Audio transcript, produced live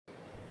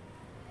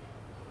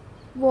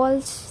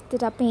Walls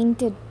that are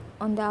painted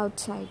on the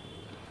outside,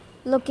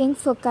 looking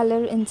for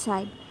color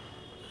inside.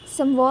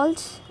 Some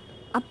walls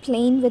are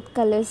plain with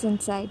colors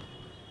inside.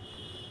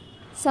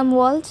 Some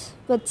walls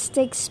with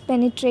sticks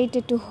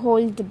penetrated to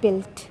hold the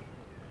build.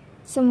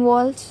 Some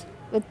walls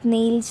with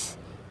nails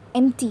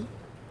empty,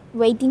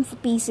 waiting for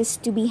pieces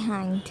to be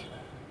hanged.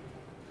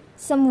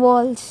 Some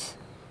walls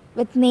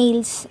with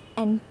nails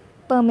and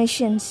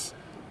permissions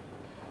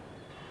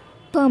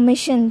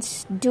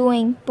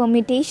doing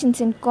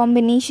permutations and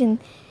combination,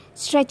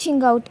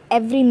 stretching out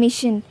every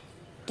mission,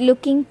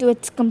 looking to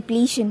its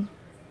completion.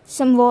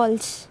 Some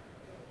walls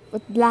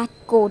with black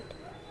coat,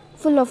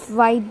 full of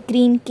white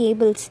green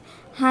cables,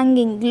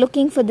 hanging,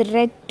 looking for the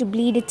red to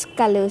bleed its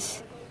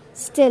colors.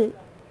 Still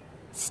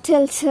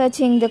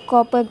searching the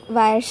copper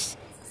wires,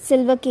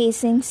 silver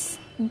casings,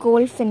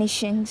 gold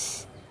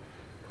finishings.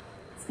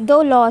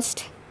 Though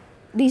lost,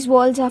 these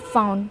walls are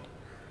found.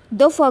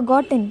 Though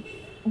forgotten,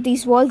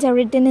 these walls are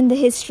written in the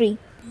history.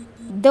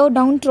 Though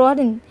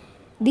downtrodden,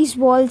 these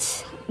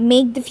walls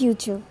make the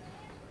future.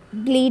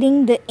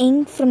 Bleeding the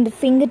ink from the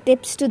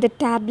fingertips to the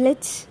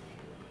tablets.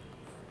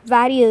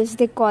 Warriors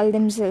they call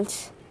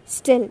themselves.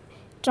 Still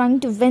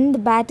trying to win the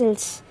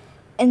battles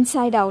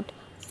inside out.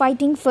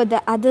 Fighting for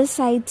the other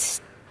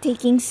sides,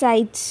 taking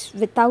sides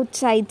without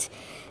sides.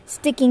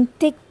 Sticking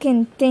thick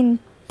and thin,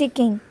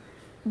 ticking.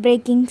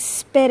 Breaking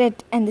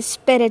spirit and the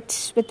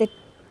spirits with a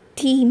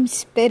team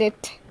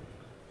spirit.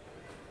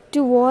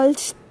 To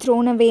walls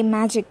thrown away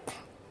magic.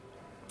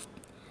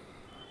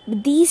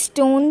 But these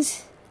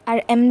stones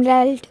are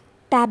emerald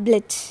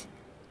tablets.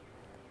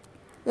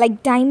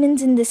 Like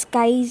diamonds in the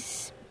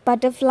skies,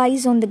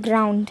 butterflies on the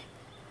ground.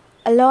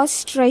 A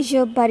lost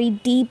treasure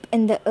buried deep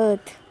in the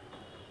earth.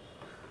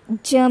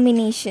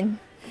 Germination,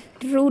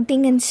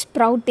 rooting and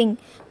sprouting,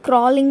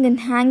 crawling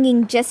and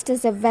hanging just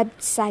as a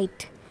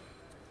website.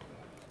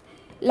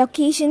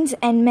 Locations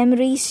and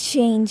memories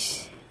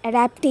change,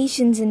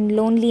 adaptations in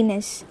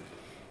loneliness,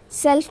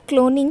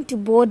 self-cloning to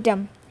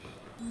boredom,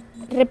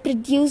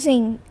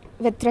 reproducing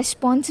with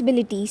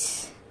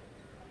responsibilities,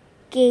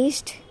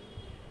 caged,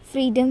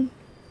 freedom,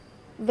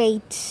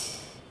 waits.